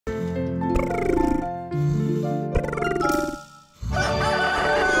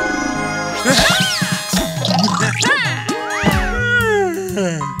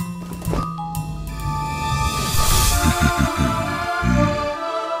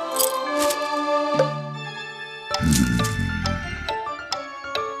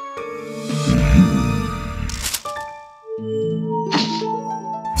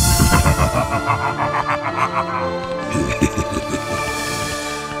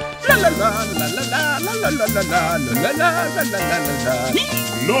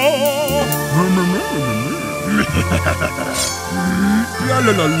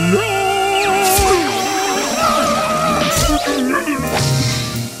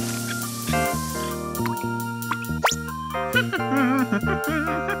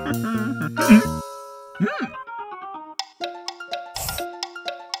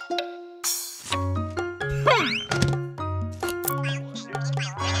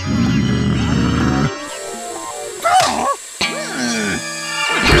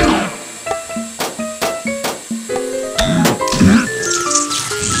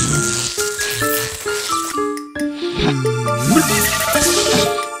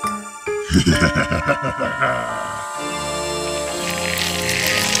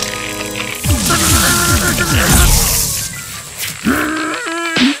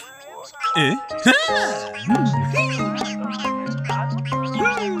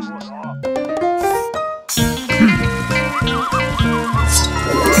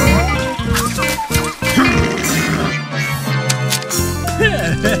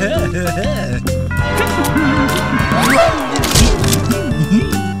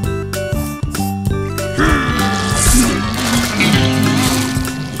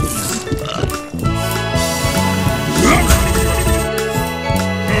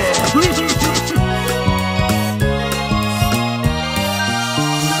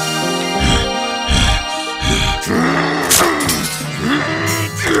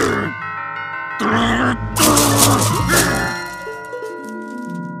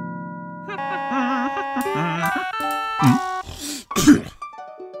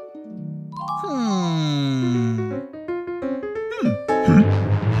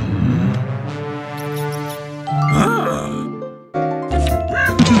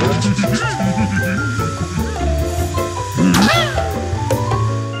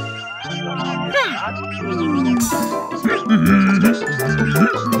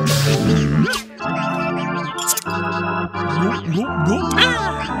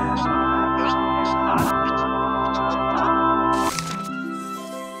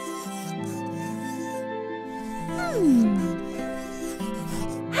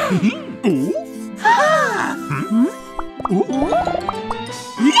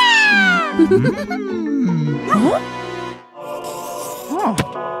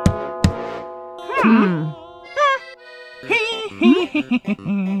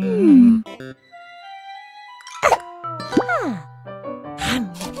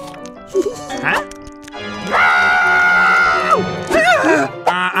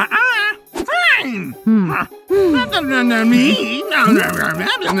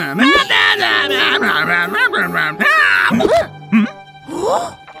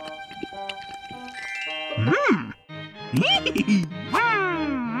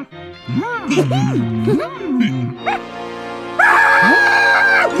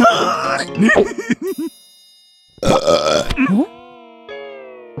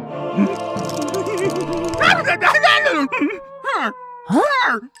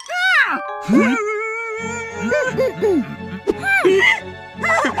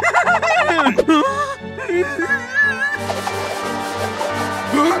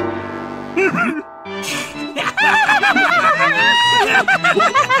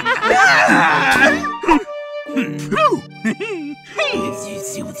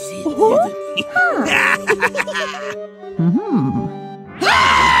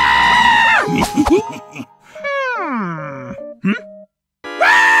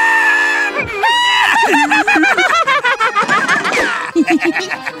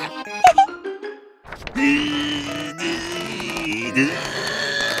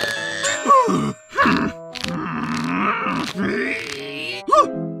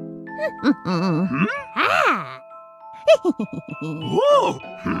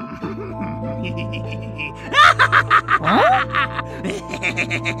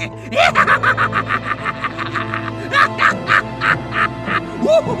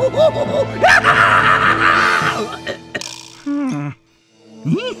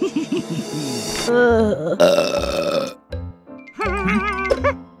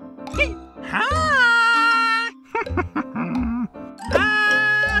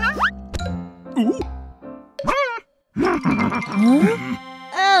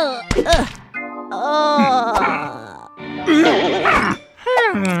Oh,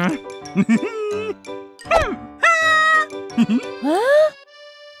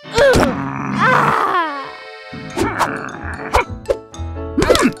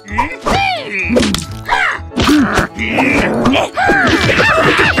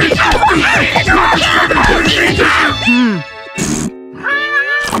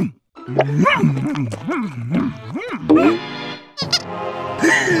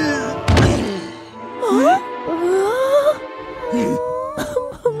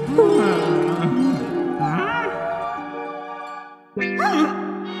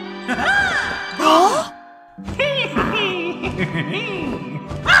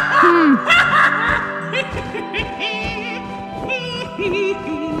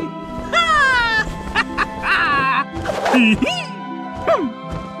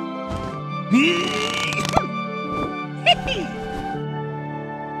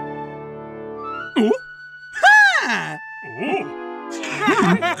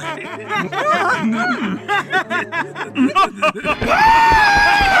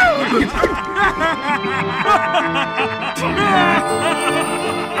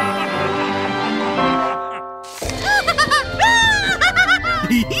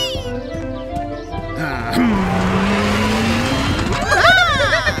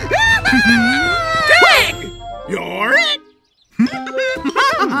 You're it!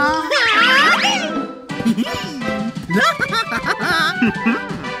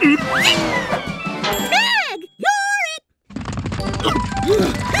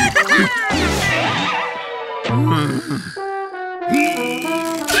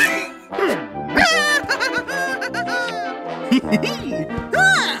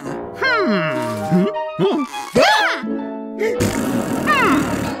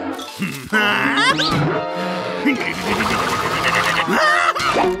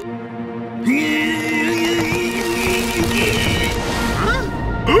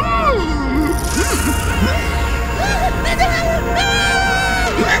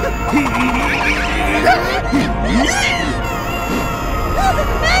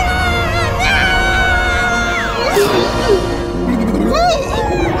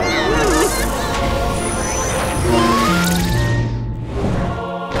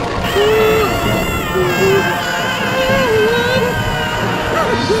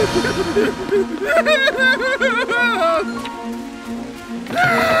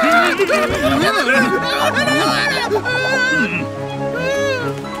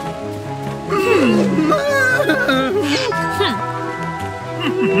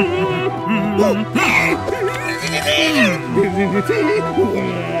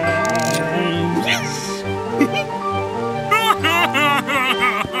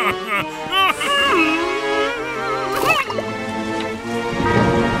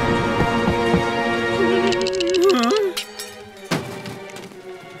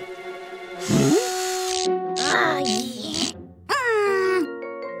 Tag!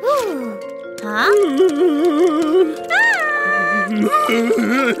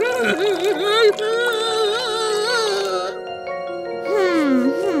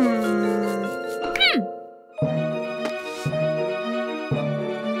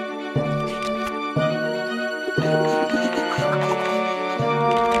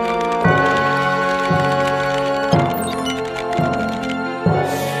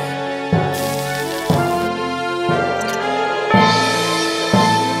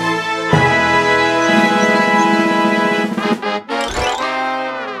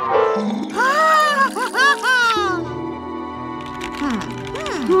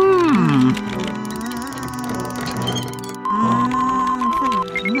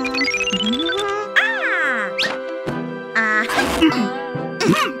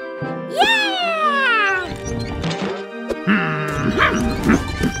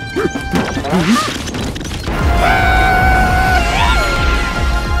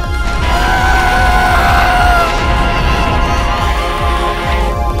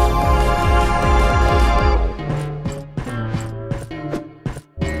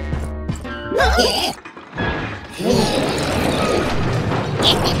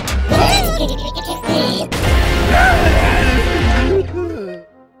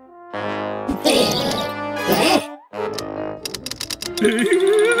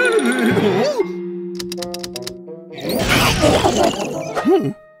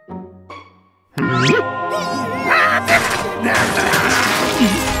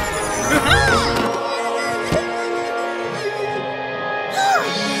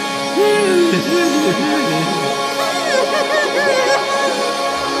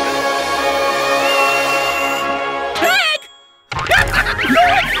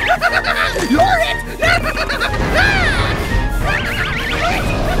 You're it!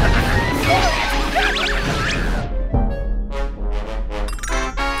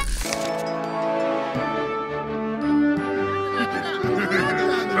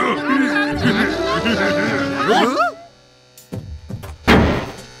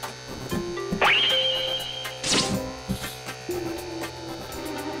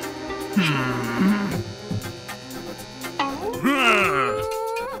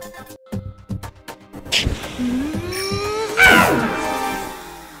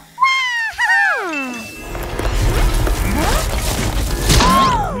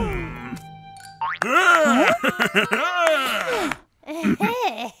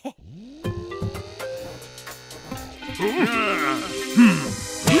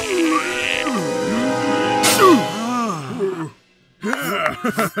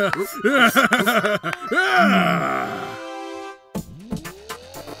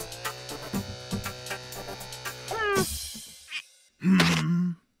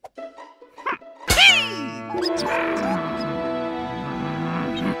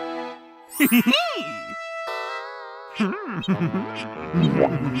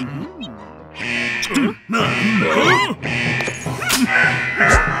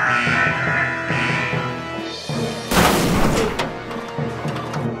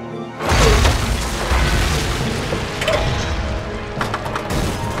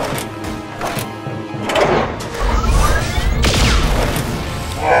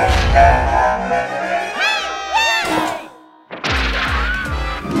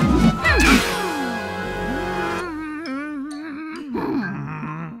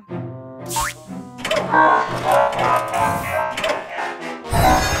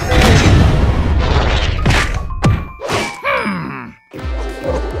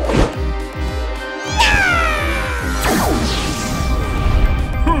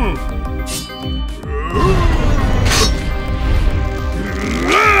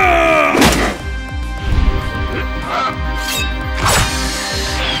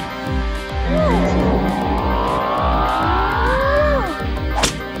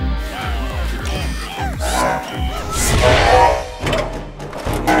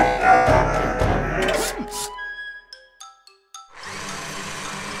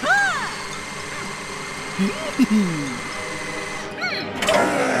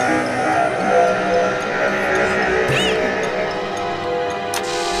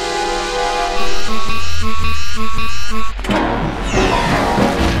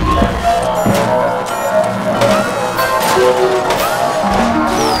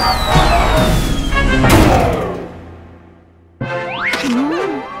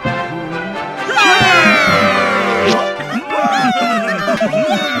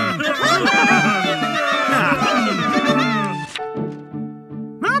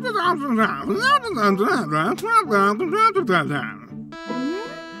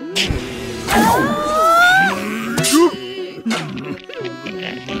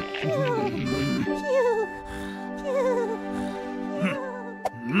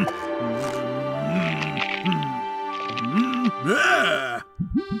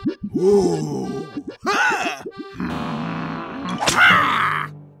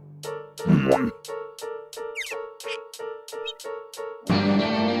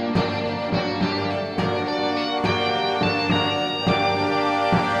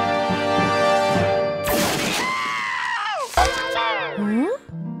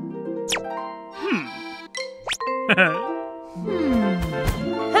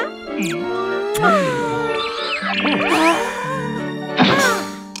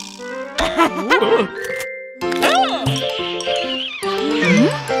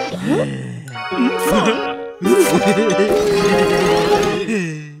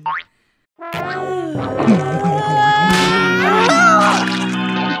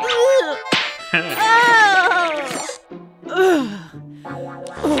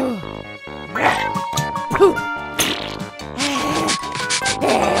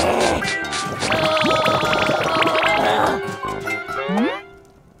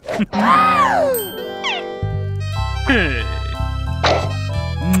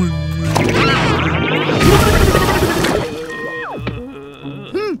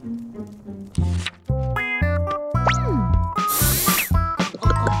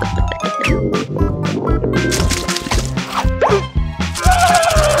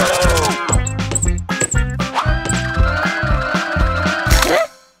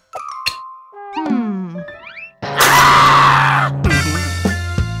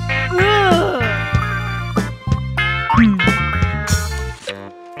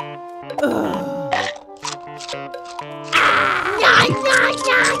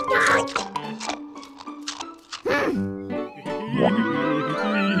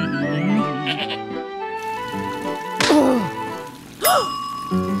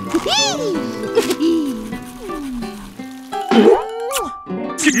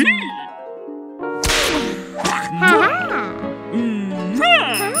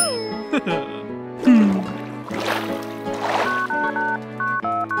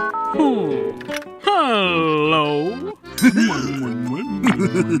 Hello.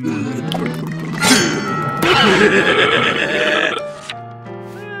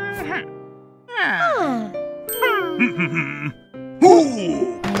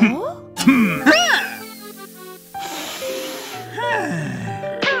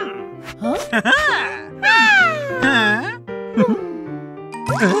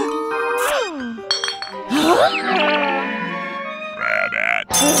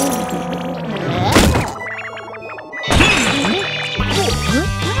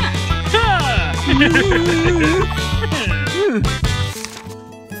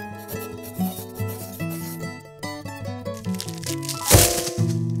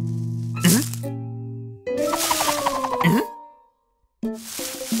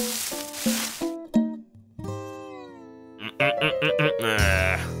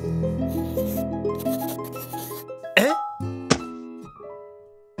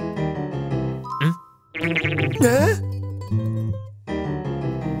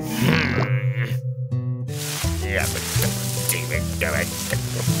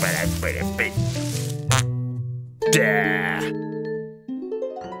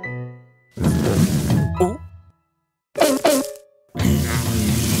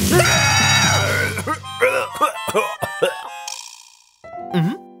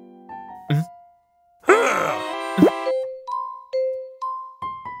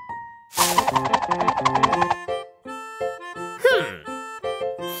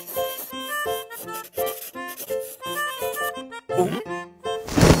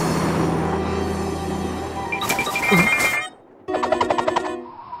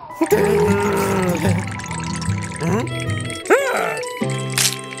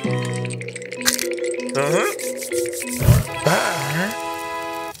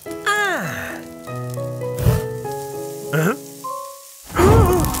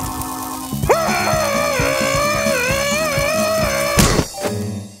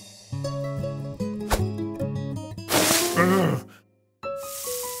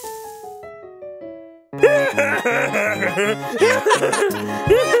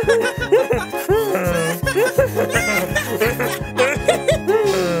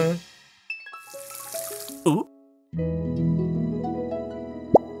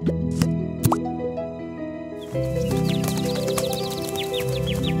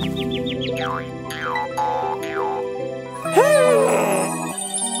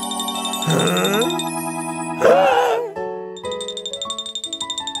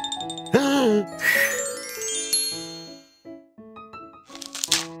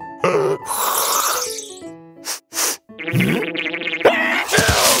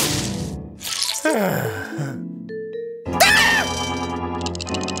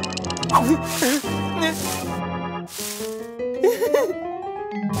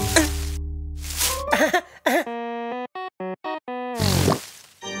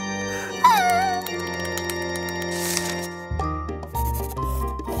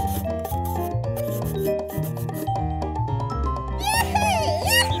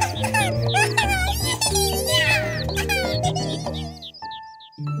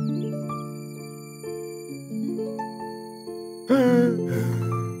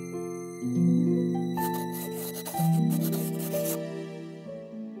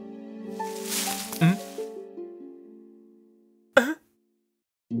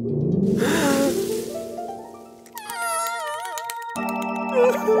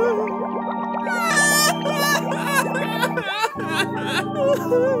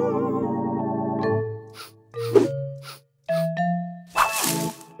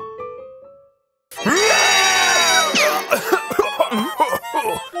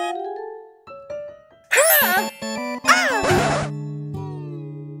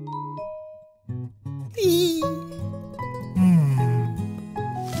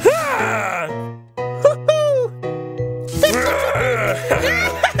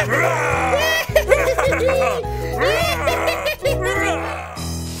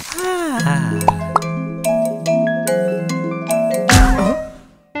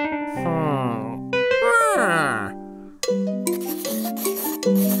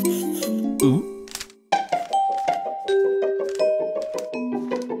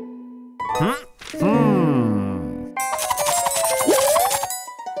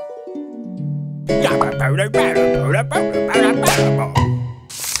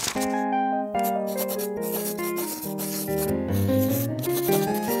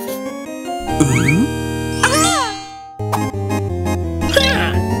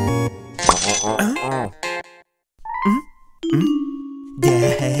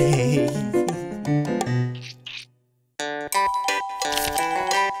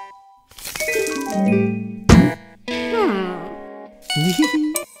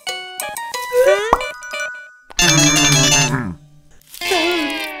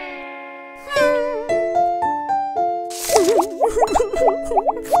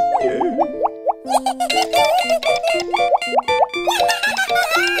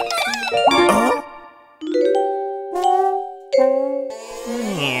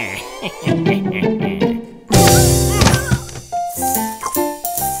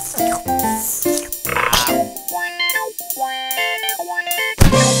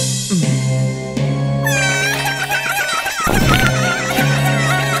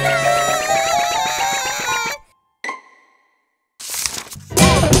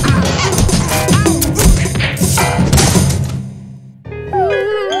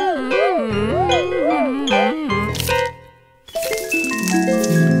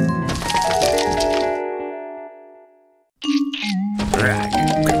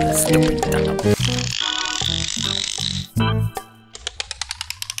 Stupid dog.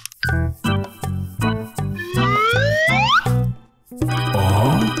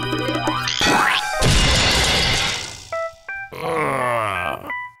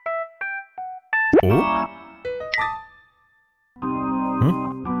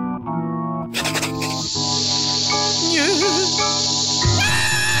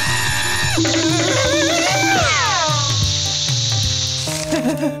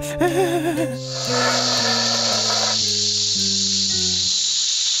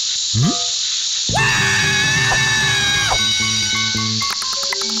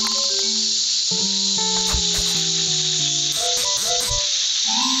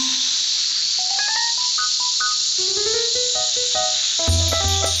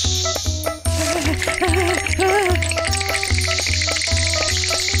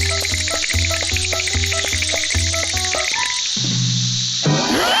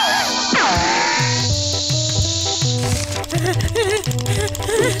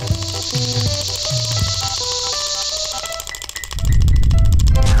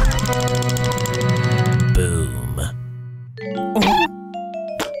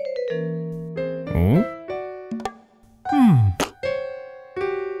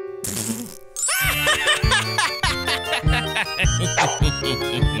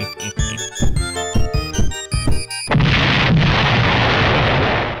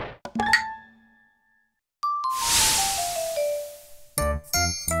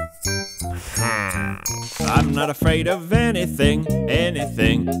 I'm not afraid of anything,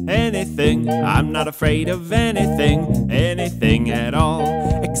 anything, anything. I'm not afraid of anything, anything at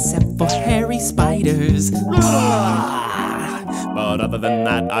all. Except for hairy spiders. But other than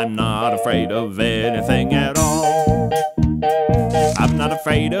that, I'm not afraid of anything at all. I'm not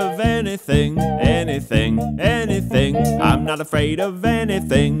afraid of anything, anything, anything. I'm not afraid of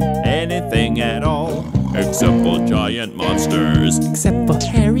anything, anything at all. Except for giant monsters. Except for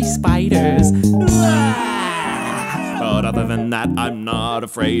hairy spiders. But other than that, I'm not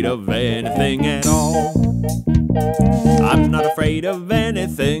afraid of anything at all. I'm not afraid of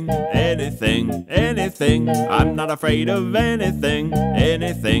anything, anything, anything. I'm not afraid of anything,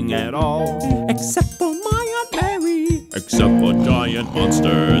 anything at all. Except for my Aunt Mary. Except for giant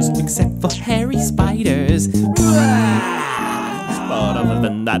monsters. Except for hairy spiders. But other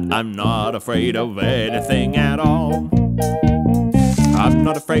than that, I'm not afraid of anything at all. I'm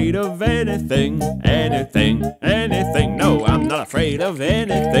not afraid of anything, anything, anything. No, I'm not afraid of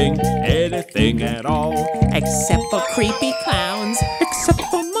anything, anything at all. Except for creepy clowns. Except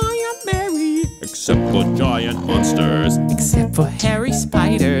for my Aunt Mary. Except for giant monsters. Except for hairy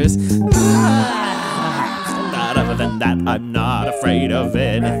spiders. But other than that, I'm not afraid of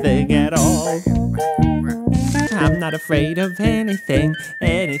anything at all. I'm not afraid of anything,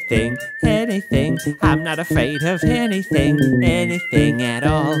 anything, anything. I'm not afraid of anything, anything at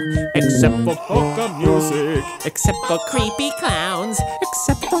all. Except for polka music. Except for creepy clowns.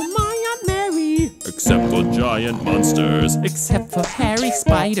 Except for my Aunt Mary. Except for giant monsters. Except for hairy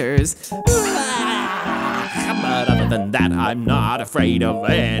spiders. But other than that, I'm not afraid of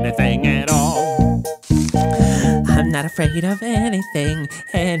anything at all. I'm not afraid of anything,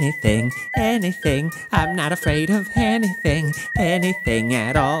 anything, anything. I'm not afraid of anything, anything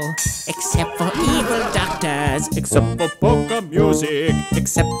at all. Except for evil doctors. Except for polka music.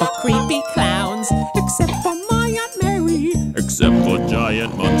 Except for creepy clowns. Except for my Aunt Mary. Except for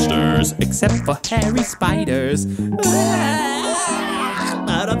giant monsters. Except for hairy spiders.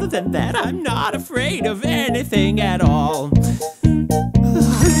 But other than that, I'm not afraid of anything at all.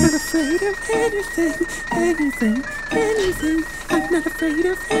 I'm not afraid of anything, anything, anything. I'm not afraid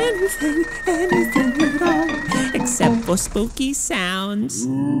of anything, anything at all. Except for spooky sounds.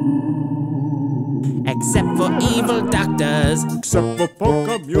 Except for evil doctors. Except for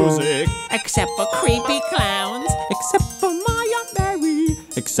polka music. Except for creepy clowns. Except for my Aunt Mary.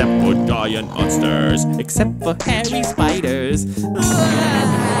 Except for giant monsters. Except for hairy spiders.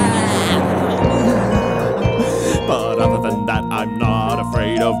 But other than that, I'm not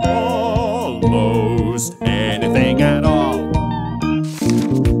afraid of almost anything at all.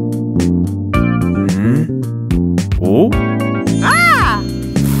 Oh? Ah!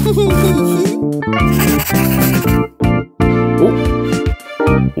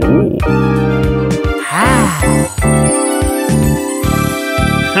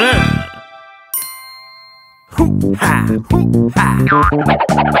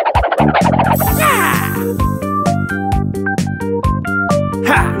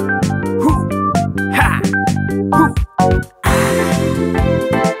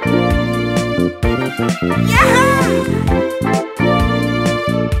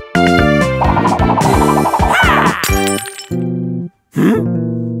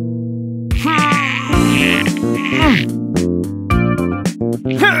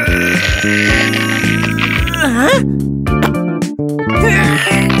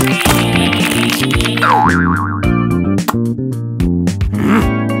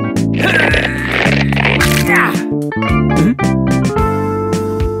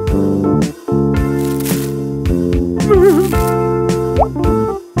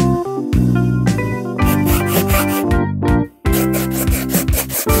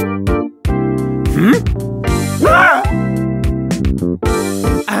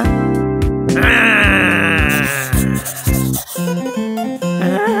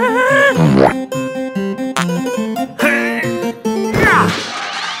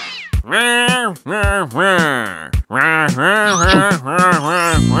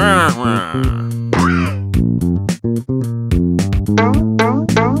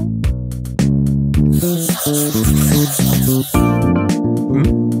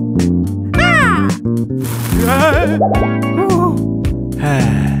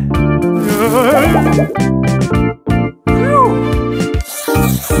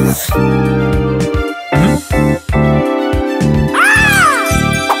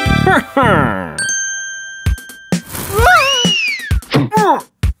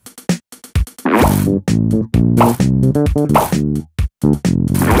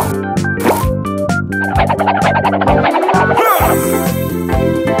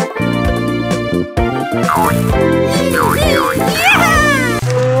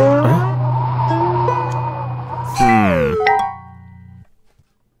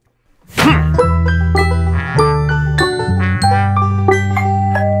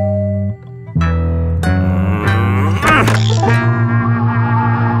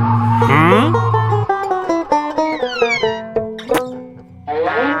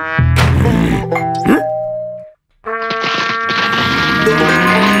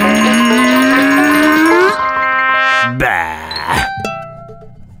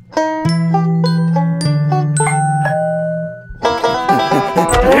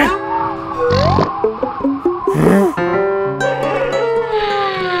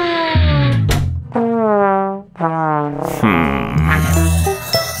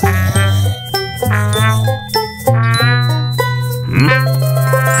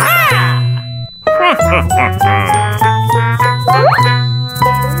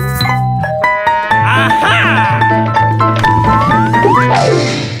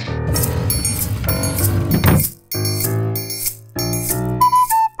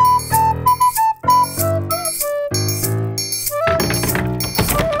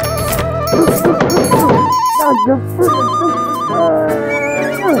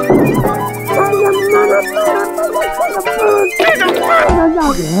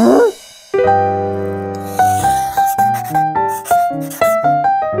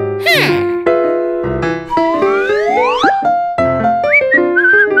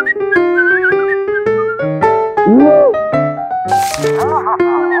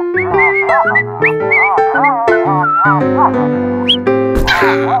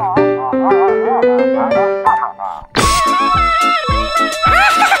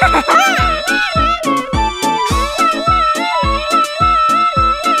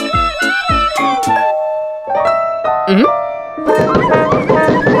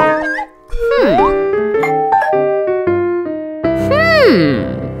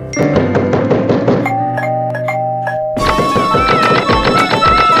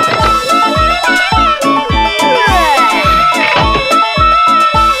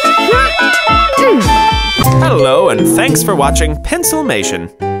 Hello, and thanks for watching Pencilmation.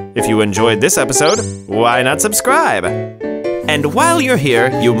 If you enjoyed this episode, why not subscribe? And while you're here,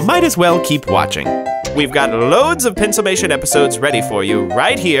 you might as well keep watching. We've got loads of Pencilmation episodes ready for you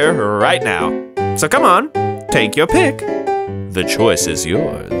right here, right now. So come on, take your pick. The choice is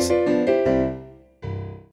yours.